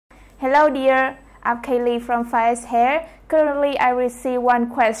Hello dear, I'm Kaylee from Fires Hair. Currently, I receive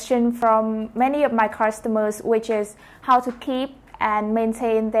one question from many of my customers, which is how to keep and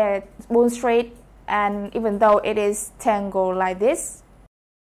maintain their bone straight, and even though it is tangled like this.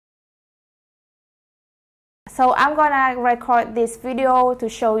 So I'm gonna record this video to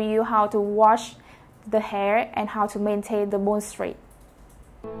show you how to wash the hair and how to maintain the bone straight.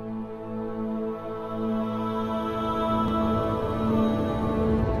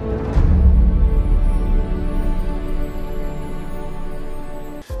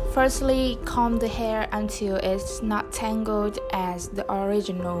 Firstly, comb the hair until it's not tangled as the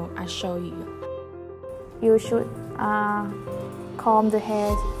original I show you. You should comb the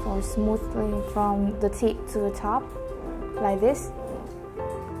hair for smoothly from the tip to the top, like this.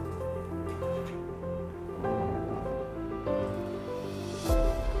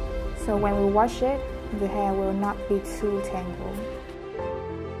 So when we wash it, the hair will not be too tangled.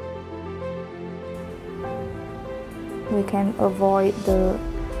 We can avoid the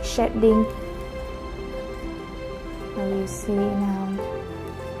shedding. As you see now,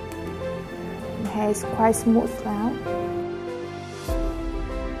 the hair is quite smooth now.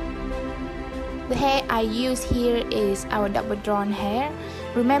 The hair I use here is our double drawn hair.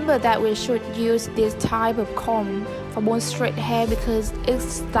 Remember that we should use this type of comb for bone straight hair because its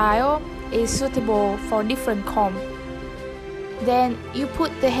style is suitable for different comb. Then you put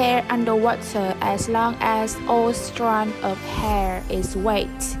the hair under water as long as all strand of hair is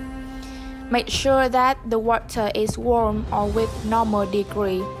wet. Make sure that the water is warm or with normal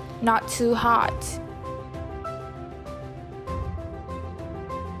degree, not too hot.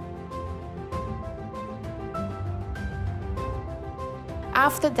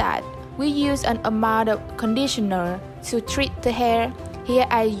 After that, we use an amount of conditioner to treat the hair. Here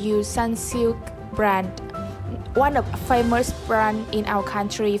I use Sunsilk brand, one of the famous brands in our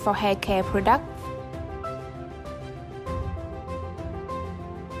country for hair care products.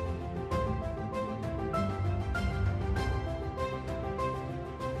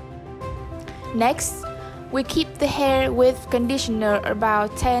 Next, we keep the hair with conditioner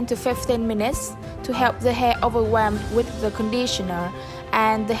about 10 to 15 minutes to help the hair overwhelmed with the conditioner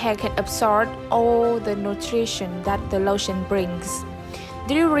and the hair can absorb all the nutrition that the lotion brings.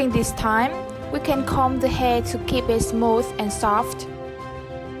 During this time, we can comb the hair to keep it smooth and soft.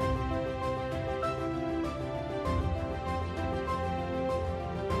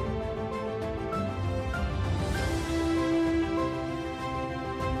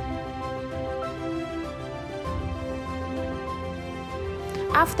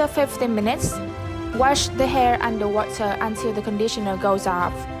 After 15 minutes, wash the hair under water until the conditioner goes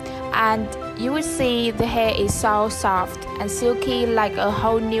off, and you will see the hair is so soft and silky, like a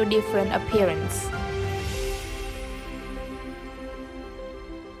whole new different appearance.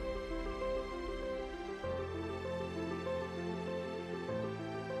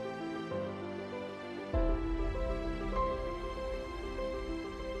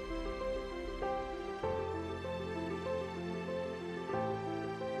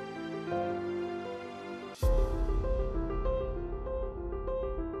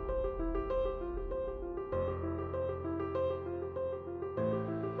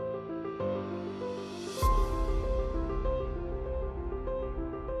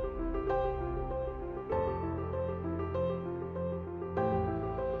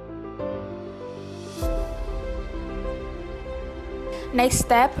 Next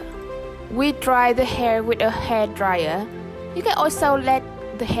step, we dry the hair with a hair dryer. You can also let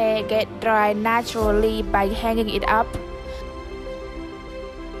the hair get dry naturally by hanging it up.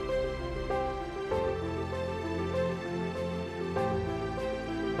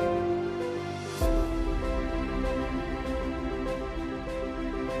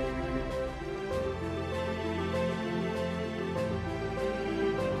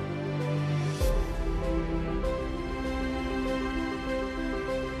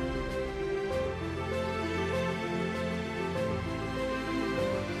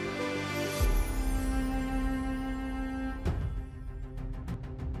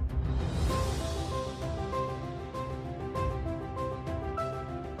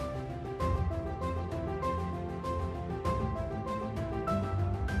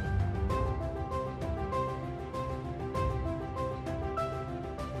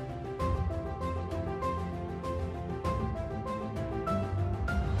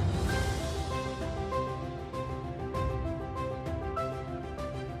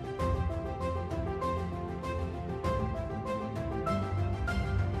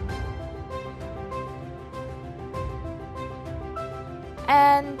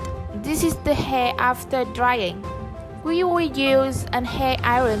 And this is the hair after drying. We will use an hair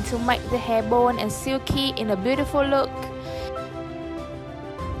iron to make the hair bone and silky in a beautiful look.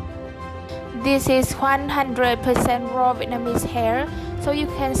 This is 100% raw Vietnamese hair, so you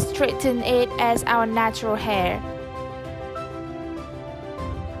can straighten it as our natural hair.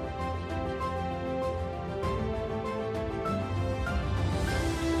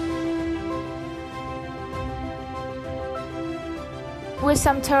 With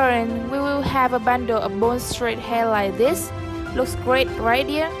some turn, we will have a bundle of bone straight hair like this. Looks great, right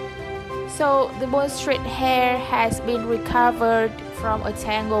dear? So the bone straight hair has been recovered from a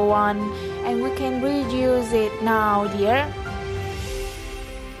tangled one, and we can reuse it now, dear.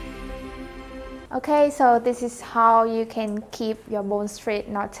 Okay, so this is how you can keep your bone straight,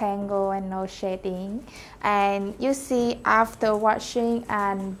 not tangled and no shading. And you see, after washing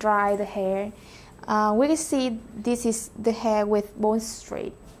and dry the hair, we can see this is the hair with bone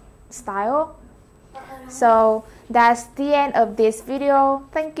straight style. So that's the end of this video.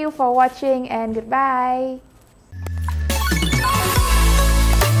 Thank you for watching and goodbye.